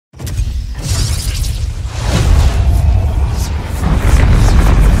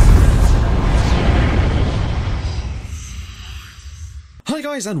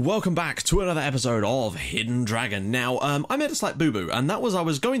guys, and welcome back to another episode of Hidden Dragon. Now, I made a slight boo-boo, and that was I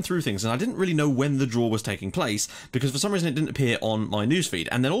was going through things and I didn't really know when the draw was taking place because for some reason it didn't appear on my newsfeed,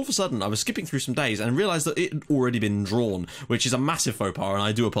 and then all of a sudden I was skipping through some days and realised that it had already been drawn, which is a massive faux pas, and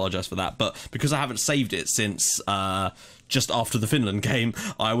I do apologise for that, but because I haven't saved it since just after the Finland game,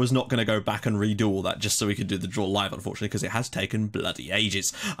 I was not going to go back and redo all that just so we could do the draw live, unfortunately, because it has taken bloody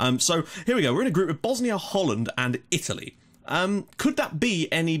ages. So here we go, we're in a group with Bosnia, Holland and Italy. Could that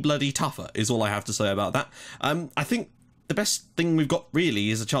be any bloody tougher, is all I have to say about that. I think the best thing we've got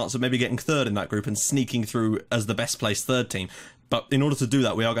really is a chance of maybe getting third in that group and sneaking through as the best placed third team. But in order to do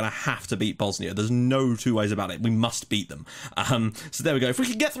that, we are going to have to beat Bosnia. There's no two ways about it. We must beat them. So there we go. If we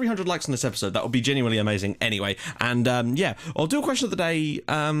could get 300 likes on this episode, that would be genuinely amazing anyway. And yeah, I'll do a question of the day.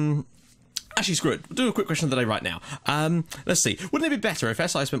 Actually, screw it. We'll do a quick question of the day right now. Let's see. Wouldn't it be better if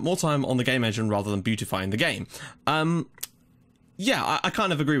SI spent more time on the game engine rather than beautifying the game? Yeah, I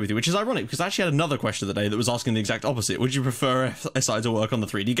kind of agree with you, which is ironic because I actually had another question of the day that was asking the exact opposite. Would you prefer SI to work on the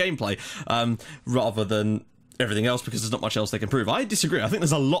 3D gameplay rather than everything else, because there's not much else they can improve? I disagree. I think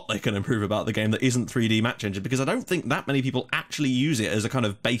there's a lot they can improve about the game that isn't 3D match engine, because I don't think that many people actually use it as a kind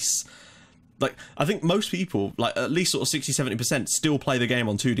of base. Like, I think most people, like at least sort of 60-70%, still play the game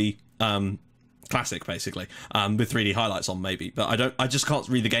on 2D classic, basically, with 3D highlights on maybe, but I just can't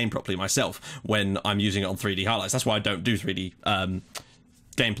read the game properly myself when I'm using it on 3D highlights. That's why I don't do 3D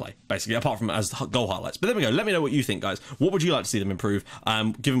gameplay, basically, apart from as goal highlights. But there we go. Let me know what you think, guys. What would you like to see them improve,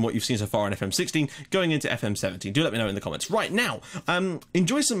 given what you've seen so far in FM16 going into FM17? Do let me know in the comments. Right now,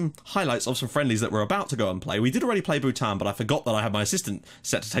 enjoy some highlights of some friendlies that we're about to go and play. We did already play Bhutan, but I forgot that I had my assistant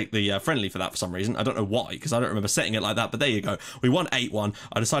set to take the friendly for that for some reason. I don't know why, because I don't remember setting it like that, but there you go. We won 8-1.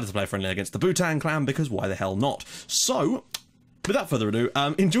 I decided to play a friendly against the Bhutan clan, because why the hell not? So without further ado,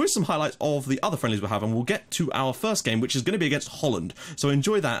 enjoy some highlights of the other friendlies we have, and we'll get to our first game, which is going to be against Holland. So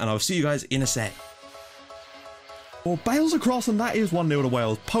enjoy that, and I'll see you guys in a sec. Well, Bale's across, and that is 1-0 to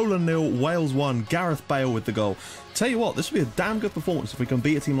Wales. Poland 0, Wales 1. Gareth Bale with the goal. Tell you what, this would be a damn good performance if we can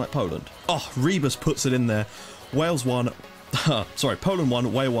beat a team like Poland. Oh, Rebus puts it in there. Wales 1. Sorry, Poland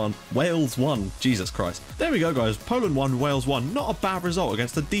 1, Wales 1. Jesus Christ. There we go, guys. Poland 1, Wales 1. Not a bad result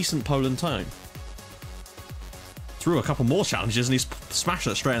against a decent Poland team. Through a couple more challenges and he's smashed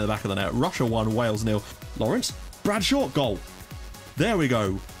it straight in the back of the net. Russia 1, Wales 0. Lawrence, Bradshaw, goal. There we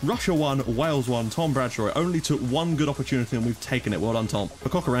go. Russia 1, Wales 1. Tom Bradshaw. It only took one good opportunity and we've taken it. Well done, Tom.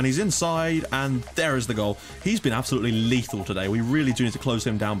 Cochran, he's inside, and there is the goal. He's been absolutely lethal today. We really do need to close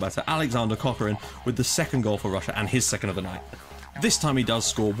him down better. Alexander Cochran with the second goal for Russia, and his second of the night. This time he does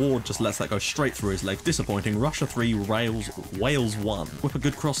score. Ward just lets that go straight through his legs. Disappointing. Russia 3, Wales 1. Whip a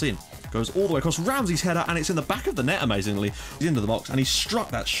good cross in. Goes all the way across Ramsey's header, and it's in the back of the net, amazingly. He's into the box, and he struck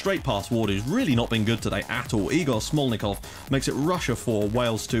that straight past Ward, who's really not been good today at all. Igor Smolnikov makes it Russia 4,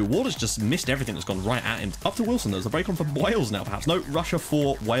 Wales 2. Ward has just missed everything that's gone right at him. Up to Wilson. There's a break on for Wales now, perhaps. No, Russia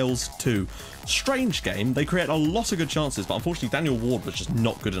 4, Wales 2. Strange game. They create a lot of good chances, but unfortunately Daniel Ward was just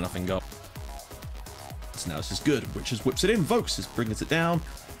not good enough in goal. Now this is good. Richards whips it in. Vokes is bringing it down,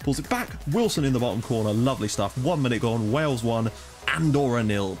 pulls it back. Wilson in the bottom corner. Lovely stuff. 1 minute gone. Wales 1, Andorra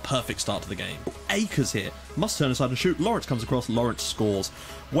 0. Perfect start to the game. Akers here must turn aside and shoot. Lawrence comes across. Lawrence scores.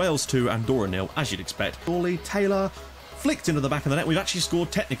 Wales 2, Andorra 0, as you'd expect. Gawley, Taylor flicked into the back of the net. We've actually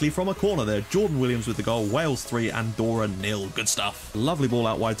scored technically from a corner there. Jordan Williams with the goal. Wales 3, Andorra 0. Good stuff. Lovely ball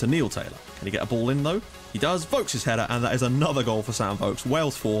out wide to Neil Taylor. Can he get a ball in though? He does. Vokes' header, and that is another goal for Sam Vokes.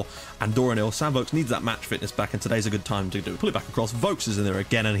 Wales 4, Andorra 0. Sam Vokes needs that match fitness back, and today's a good time to do it. Pull it back across. Vokes is in there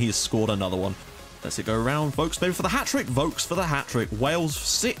again, and he has scored another one. Let's it go around. Vokes maybe for the hat-trick. Vokes for the hat-trick. Wales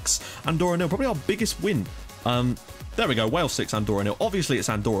 6, Andorra 0. Probably our biggest win. There we go, Wales 6, Andorra 0. Obviously it's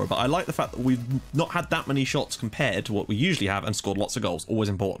Andorra, but I like the fact that we've not had that many shots compared to what we usually have and scored lots of goals. Always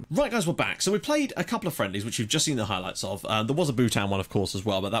important. Right, guys, we're back. So we played a couple of friendlies, which you've just seen the highlights of. There was a Bhutan one, of course, as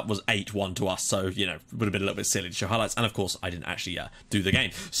well, but that was 8-1 to us, so, you know, it would have been a little bit silly to show highlights. And, of course, I didn't actually do the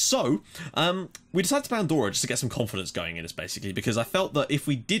game. So, we decided to play Andorra just to get some confidence going in us, basically, because I felt that if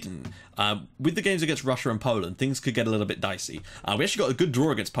we didn't, with the games against Russia and Poland, things could get a little bit dicey. We actually got a good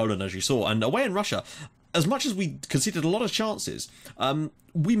draw against Poland, as you saw, and away in Russia, as much as we conceded a lot of chances,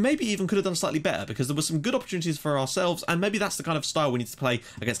 we maybe even could have done slightly better because there were some good opportunities for ourselves, and maybe that's the kind of style we need to play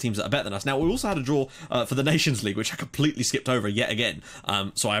against teams that are better than us. Now, we also had a draw for the Nations League, which I completely skipped over yet again,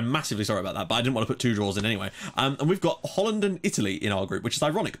 so I'm massively sorry about that, but I didn't want to put two draws in anyway. And we've got Holland and Italy in our group, which is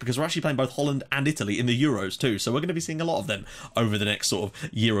ironic because we're actually playing both Holland and Italy in the Euros too, so we're going to be seeing a lot of them over the next sort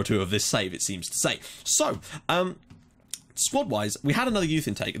of year or two of this save, it seems to say. So, squad-wise, we had another youth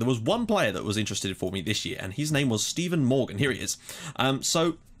intake. There was one player that was interested for me this year, and his name was Stephen Morgan. Here he is.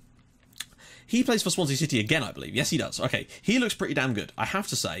 So He plays for Swansea City again, I believe. Yes, he does. Okay, he looks pretty damn good, I have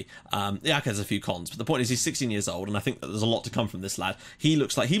to say. Yeah, okay, there's a few cons, but the point is he's 16 years old, and I think that there's a lot to come from this lad. He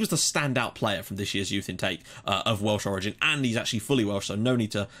looks like he was the standout player from this year's youth intake of Welsh origin, and he's actually fully Welsh, so no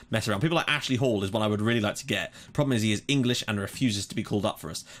need to mess around. People like Ashley Hall is one I would really like to get. Problem is he is English and refuses to be called up for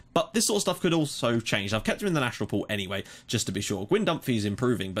us. But this sort of stuff could also change. I've kept him in the national pool anyway, just to be sure. Gwyn Dunphy is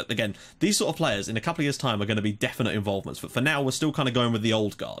improving, but again, these sort of players in a couple of years' time are going to be definite involvements. But for now, we're still kind of going with the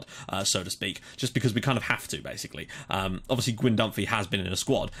old guard, so to speak, just because we kind of have to, basically. Obviously, Gwyn Dunphy has been in a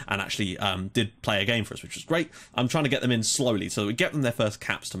squad and actually did play a game for us, which was great. I'm trying to get them in slowly so that we get them their first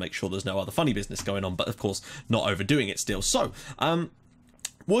caps to make sure there's no other funny business going on, but of course, not overdoing it still. So,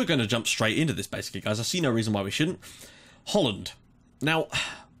 we're going to jump straight into this, basically, guys. I see no reason why we shouldn't. Holland. Now,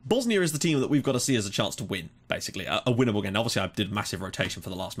 Bosnia is the team that we've got to see as a chance to win, basically, a winnable game. Obviously, I did massive rotation for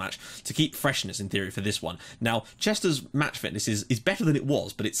the last match to keep freshness, in theory, for this one. Now, Chester's match fitness is better than it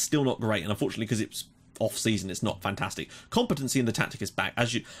was, but it's still not great, and unfortunately, because it's off-season, it's not fantastic. Competency in the tactic is back.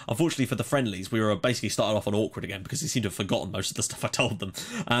 Unfortunately, for the friendlies, we were basically started off on awkward again because they seem to have forgotten most of the stuff I told them.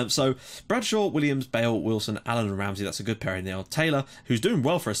 So, Bradshaw, Williams, Bale, Wilson, Allen and Ramsey, that's a good pairing there. Taylor, who's doing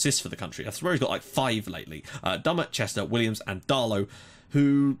well for assists for the country. I swear he's got like 5 lately. Dummett, Chester, Williams and Darlow,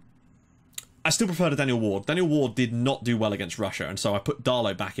 who I still prefer to Daniel Ward. Daniel Ward did not do well against Russia, and so I put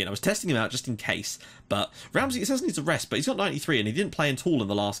Darlow back in. I was testing him out just in case, but Ramsey, it says needs a rest, but he's got 93, and he didn't play at all in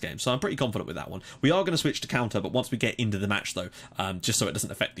the last game, so I'm pretty confident with that one. We are going to switch to counter, but once we get into the match, though, just so it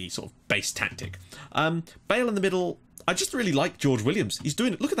doesn't affect the sort of base tactic. Bale in the middle, I just really like George Williams. He's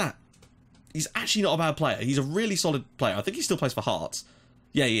doing it. Look at that. He's actually not a bad player. He's a really solid player. I think he still plays for Hearts.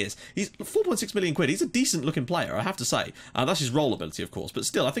 Yeah, he is. He's 4.6 million quid. He's a decent looking player, I have to say. That's his role ability, of course, but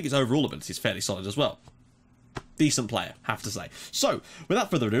still, I think his overall ability is fairly solid as well. Decent player, have to say. So,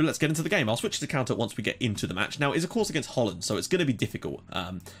 without further ado, let's get into the game. I'll switch to counter once we get into the match. Now, it's of course against Holland, so it's going to be difficult.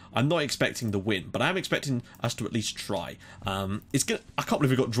 I'm not expecting the win, but I am expecting us to at least try. I can't believe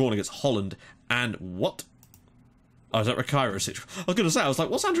we got drawn against Holland, and what? Oh, is that Rakaira? I was going to say, I was like,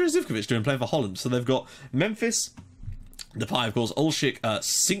 what's Andrea Zivkovic doing playing for Holland? So they've got Memphis, Depay, of course, Olsik,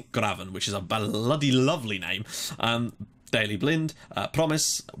 Sinkgraven, which is a bloody lovely name, Daily Blind,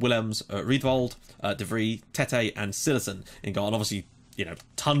 Promise, Willems, Riedwald, De Vries, Tete, and Silerson in goal. And obviously, you know,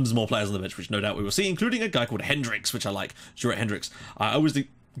 tons more players on the bench, which no doubt we will see, including a guy called Hendricks, which I like, Stuart Hendricks. I always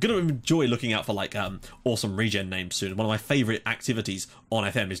going to enjoy looking out for like awesome regen names soon. One of my favourite activities on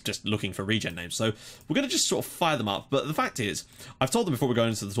FM is just looking for regen names. So we're going to just sort of fire them up. But the fact is, I've told them before we go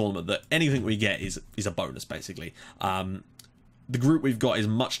into the tournament that anything we get is a bonus, basically. The group we've got is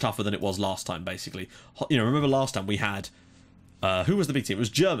much tougher than it was last time, basically. You know, remember last time we had who was the big team? It was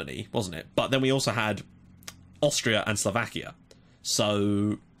Germany, wasn't it? But then we also had Austria and Slovakia.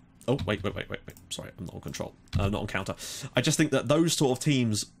 So oh, wait. Sorry, I'm not on control. Not on counter. I just think that those sort of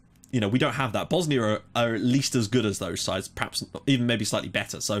teams, you know, we don't have that. Bosnia are at least as good as those sides, perhaps even maybe slightly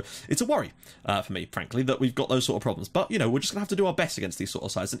better. So it's a worry for me, frankly, that we've got those sort of problems. But, you know, we're just going to have to do our best against these sort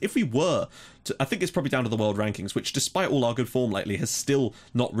of sides. And if we were to, I think it's probably down to the world rankings, which despite all our good form lately has still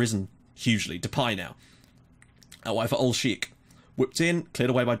not risen hugely. Depay now. Away for Olsik. Whipped in, cleared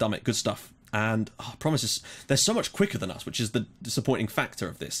away by Dummett. Good stuff. And promises they're so much quicker than us, which is the disappointing factor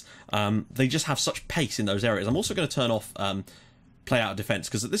of this. They just have such pace in those areas. I'm also going to turn off play out of defense,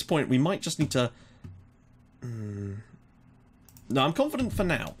 because at this point we might just need to no, I'm confident for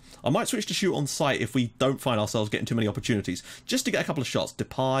now. I might switch to shoot on sight if we don't find ourselves getting too many opportunities, just to get a couple of shots.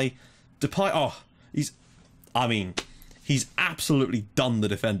 Depay, oh, he's absolutely done the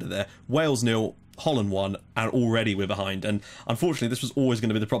defender there. Wales 0, Holland 1, and already we're behind. And unfortunately, this was always going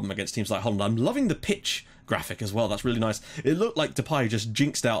to be the problem against teams like Holland. I'm loving the pitch graphic as well. That's really nice. It looked like Depay just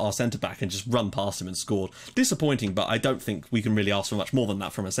jinxed out our centre-back and just run past him and scored. Disappointing, but I don't think we can really ask for much more than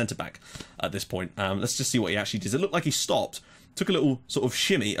that from a centre-back at this point. Let's just see what he actually did. It looked like he stopped, took a little sort of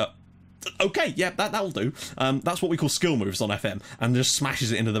shimmy. Okay, yeah, that'll do. That's what we call skill moves on FM, and just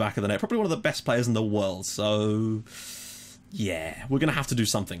smashes it into the back of the net. Probably one of the best players in the world, so yeah, we're going to have to do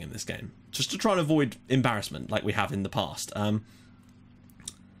something in this game, just to try and avoid embarrassment like we have in the past. Now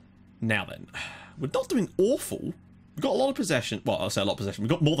then, we're not doing awful. We've got a lot of possession. Well, I'll say a lot of possession. We've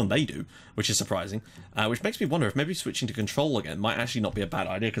got more than they do, which is surprising. Which makes me wonder if maybe switching to control again might actually not be a bad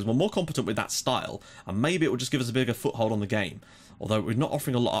idea, because we're more competent with that style, and maybe it will just give us a bigger foothold on the game. Although we're not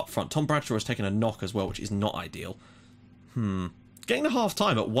offering a lot up front. Tom Bradshaw has taken a knock as well, which is not ideal. Getting the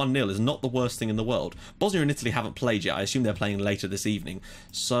half-time at 1-0 is not the worst thing in the world. Bosnia and Italy haven't played yet. I assume they're playing later this evening.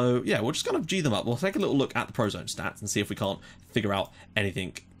 So, yeah, we'll just kind of G them up. We'll take a little look at the Prozone stats and see if we can't figure out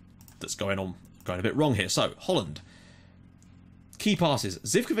anything that's going a bit wrong here. So, Holland. Key passes.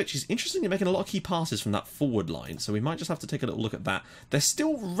 Zivkovic is interestingly making a lot of key passes from that forward line, so we might just have to take a little look at that. They're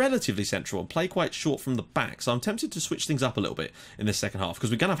still relatively central and play quite short from the back, so I'm tempted to switch things up a little bit in this second half,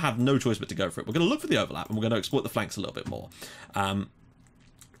 because we're going to have no choice but to go for it. We're going to look for the overlap, and we're going to exploit the flanks a little bit more.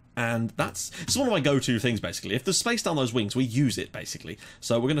 And it's one of my go-to things, basically. If there's space down those wings, we use it, basically.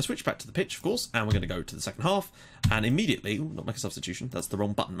 So we're going to switch back to the pitch, of course, and we're going to go to the second half, and immediately, not make a substitution, that's the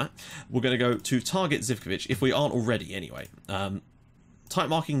wrong button, Matt. We're going to go to target Zivkovic, if we aren't already, anyway. Tight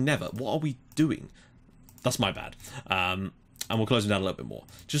marking, never. What are we doing? That's my bad. And we'll close him down a little bit more.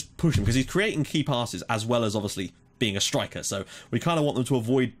 Just push him, because he's creating key passes, as well as, obviously, being a striker. So we kind of want them to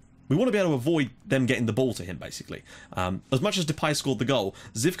avoid... We want to be able to avoid them getting the ball to him, basically. As much as Depay scored the goal,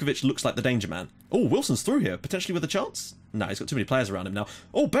 Zivkovic looks like the danger man. Oh, Wilson's through here, potentially with a chance? No, he's got too many players around him now.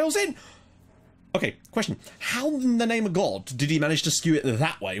 Oh, Bale's in! Okay, question. How in the name of God did he manage to skew it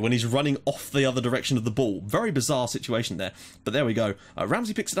that way when he's running off the other direction of the ball? Very bizarre situation there. But there we go.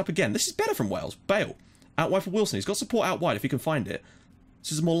 Ramsey picks it up again. This is better from Wales. Bale. Out wide for Wilson. He's got support out wide if he can find it.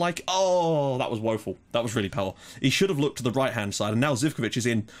 This is more like... Oh, that was woeful. That was really poor. He should have looked to the right-hand side, and now Zivkovic is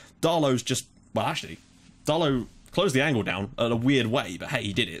in. Darlow's just... Well, actually, Darlow closed the angle down in a weird way, but hey,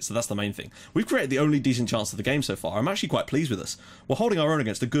 he did it, so that's the main thing. We've created the only decent chance of the game so far. I'm actually quite pleased with us. We're holding our own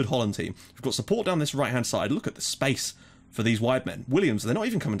against a good Holland team. We've got support down this right-hand side. Look at the space for these wide men. Williams, they're not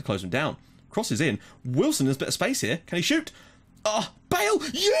even coming to close him down. Crosses in. Wilson has a bit of space here. Can he shoot? Ah, Bale!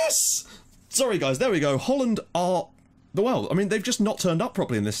 Yes! Sorry, guys. There we go. Holland are... Well, I mean, they've just not turned up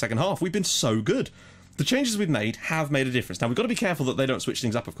properly in this second half. We've been so good. The changes we've made have made a difference. Now, we've got to be careful that they don't switch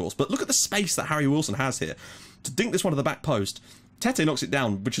things up, of course, but look at the space that Harry Wilson has here. To dink this one to the back post, Tete knocks it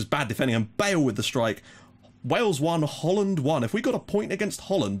down, which is bad defending, and Bale with the strike. Wales 1, Holland 1. If we got a point against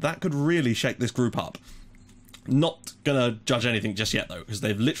Holland, that could really shake this group up. Not gonna judge anything just yet, though, because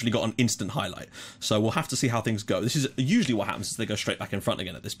they've literally got an instant highlight. So we'll have to see how things go. This is usually what happens, is they go straight back in front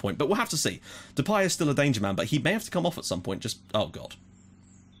again at this point, but we'll have to see. Depay is still a danger man, but he may have to come off at some point. Just... Oh, God.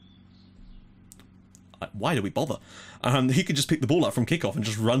 Why do we bother? He could just pick the ball up from kickoff and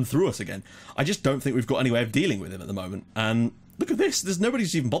just run through us again. I just don't think we've got any way of dealing with him at the moment. And look at this. There's nobody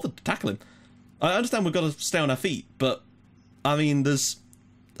who's even bothered to tackle him. I understand we've got to stay on our feet, but, I mean, there's...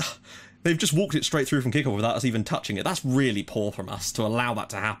 They've just walked it straight through from kickoff without us even touching it. That's really poor from us to allow that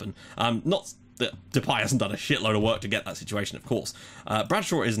to happen. Not that Depay hasn't done a shitload of work to get that situation, of course.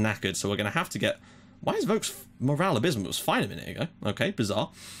 Bradshaw is knackered, so we're going to have to get... Why is Vokes morale abysmal? It was fine a minute ago. Okay, bizarre.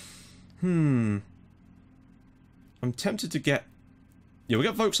 I'm tempted to get... Yeah, we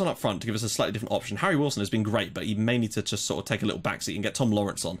got Vokes on up front to give us a slightly different option. Harry Wilson has been great, but he may need to just sort of take a little backseat and get Tom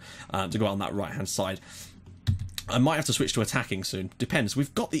Lawrence on to go out on that right-hand side. I might have to switch to attacking soon. Depends.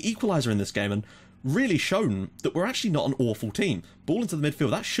 We've got the equaliser in this game and really shown that we're actually not an awful team. Ball into the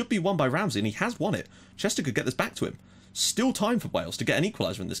midfield. That should be won by Ramsey, and he has won it. Chester could get this back to him. Still time for Wales to get an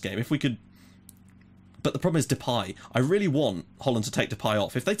equaliser in this game. If we could... But the problem is Depay. I really want Holland to take Depay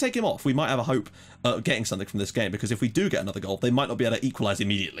off. If they take him off, we might have a hope of getting something from this game, because if we do get another goal, they might not be able to equalise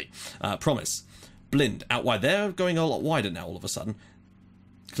immediately. Promise. Blind. Out wide. They're going a lot wider now all of a sudden.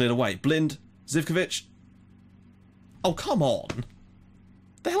 Cleared away. Blind. Zivkovic. Oh, come on.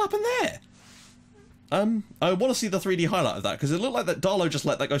 The hell happened there? I want to see the 3D highlight of that, because it looked like that Darlow just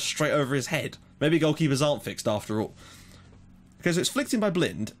let that go straight over his head. Maybe goalkeepers aren't fixed after all. Because it's flicked in by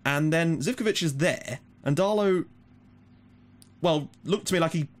Blind, and then Zivkovic is there, and Darlow, well, looked to me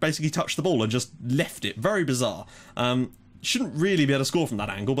like he basically touched the ball and just left it. Very bizarre. Shouldn't really be able to score from that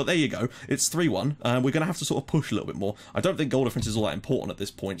angle, but there you go. It's 3-1. We're going to have to sort of push a little bit more. I don't think goal difference is all that important at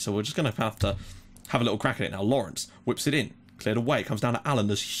this point, so we're just going to have a little crack at it now. Lawrence whips it in. Cleared away. Comes down to Allen.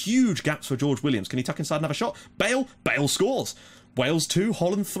 There's huge gaps for George Williams. Can he tuck inside and have a shot? Bale. Bale scores. Wales 2,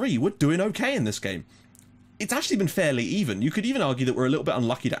 Holland 3. We're doing okay in this game. It's actually been fairly even. You could even argue that we're a little bit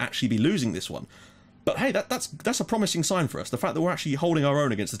unlucky to actually be losing this one. But hey, that's a promising sign for us. The fact that we're actually holding our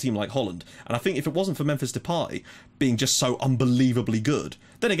own against a team like Holland. And I think if it wasn't for Memphis Depay being just so unbelievably good,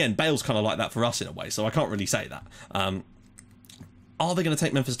 then again, Bale's kind of like that for us in a way, so I can't really say that. Are they going to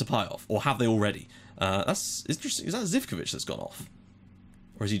take Memphis Depay off? Or have they already? That's interesting. Is that Zivkovic that's gone off?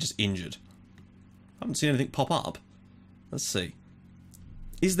 Or is he just injured? I haven't seen anything pop up. Let's see.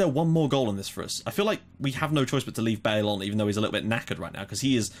 Is there one more goal in this for us? I feel like we have no choice but to leave Bale on, even though he's a little bit knackered right now, because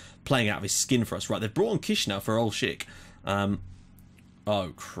he is playing out of his skin for us. Right, they've brought on Kishner for old Schick.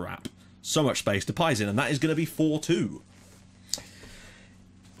 Oh, crap. So much space. Depay's in, and that is going to be 4-2.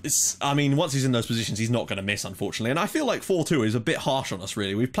 I mean, once he's in those positions, he's not going to miss, unfortunately. And I feel like 4-2 is a bit harsh on us,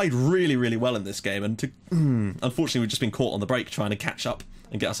 really. We've played really, really well in this game, and unfortunately, we've just been caught on the break trying to catch up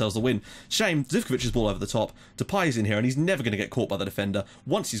and get ourselves the win. Shame, Zivkovic's ball over the top. Depay's in here, and he's never going to get caught by the defender.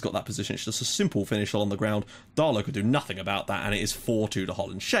 Once he's got that position, it's just a simple finish on the ground. Darlow could do nothing about that, and it is 4-2 to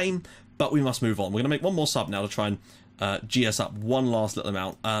Holland. Shame, but we must move on. We're going to make one more sub now to try and G us up one last little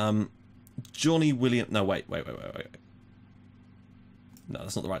amount. Johnny Williams... No, wait. No,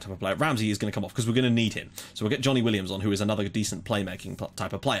 that's not the right type of player. Ramsey is going to come off because we're going to need him. So we'll get Johnny Williams on, who is another decent playmaking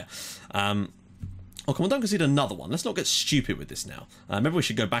type of player. Oh, come on, don't concede another one. Let's not get stupid with this now. Maybe we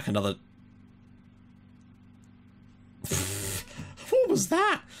should go back another... What was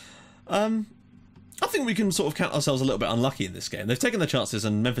that? I think we can sort of count ourselves a little bit unlucky in this game. They've taken their chances,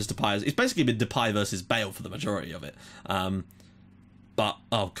 and Memphis Depay... It's basically been Depay versus Bale for the majority of it. But,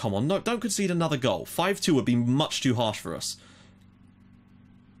 oh, come on. No, don't concede another goal. 5-2 would be much too harsh for us.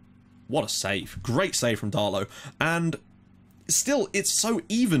 What a save. Great save from Darlow. And still, it's so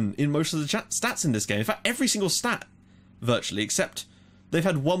even in most of the stats in this game. In fact, every single stat, virtually, except they've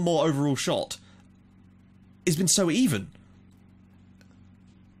had one more overall shot, has been so even.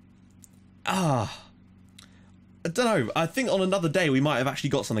 I don't know. I think on another day we might have actually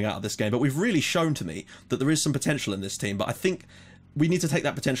got something out of this game, but we've really shown to me that there is some potential in this team, but I think we need to take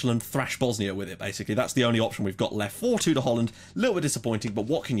that potential and thrash Bosnia with it, basically. That's the only option we've got left. 4-2 to Holland. A little bit disappointing, but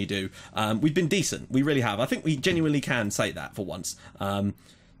what can you do? We've been decent. We really have. I think we genuinely can say that for once.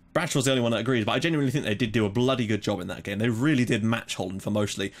 Bradshaw's the only one that agrees, but I genuinely think they did do a bloody good job in that game. They really did match Holland for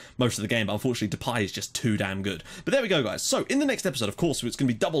most of the game, but unfortunately Depay is just too damn good. But there we go, guys. So in the next episode, of course, it's going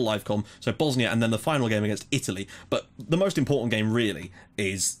to be double live com, so Bosnia and then the final game against Italy. But the most important game really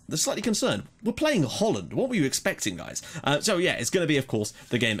is the slightly concerned. We're playing Holland. What were you expecting, guys? So yeah, it's going to be, of course,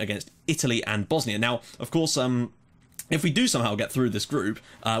 the game against Italy and Bosnia. Now, of course, if we do somehow get through this group,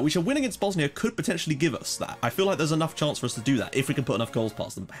 which a win against Bosnia could potentially give us that. I feel like there's enough chance for us to do that, if we can put enough goals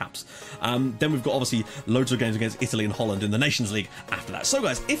past them, perhaps. Then we've got, obviously, loads of games against Italy and Holland in the Nations League after that. So,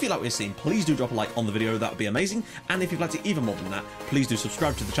 guys, if you like what you're seeing, please do drop a like on the video. That would be amazing. And if you'd like to even more than that, please do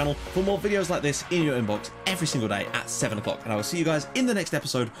subscribe to the channel for more videos like this in your inbox every single day at 7 o'clock. And I will see you guys in the next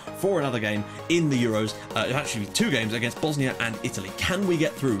episode for another game in the Euros. Actually, 2 games against Bosnia and Italy. Can we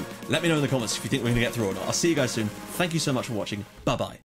get through? Let me know in the comments if you think we're going to get through or not. I'll see you guys soon. Thank you so much for watching. Bye-bye.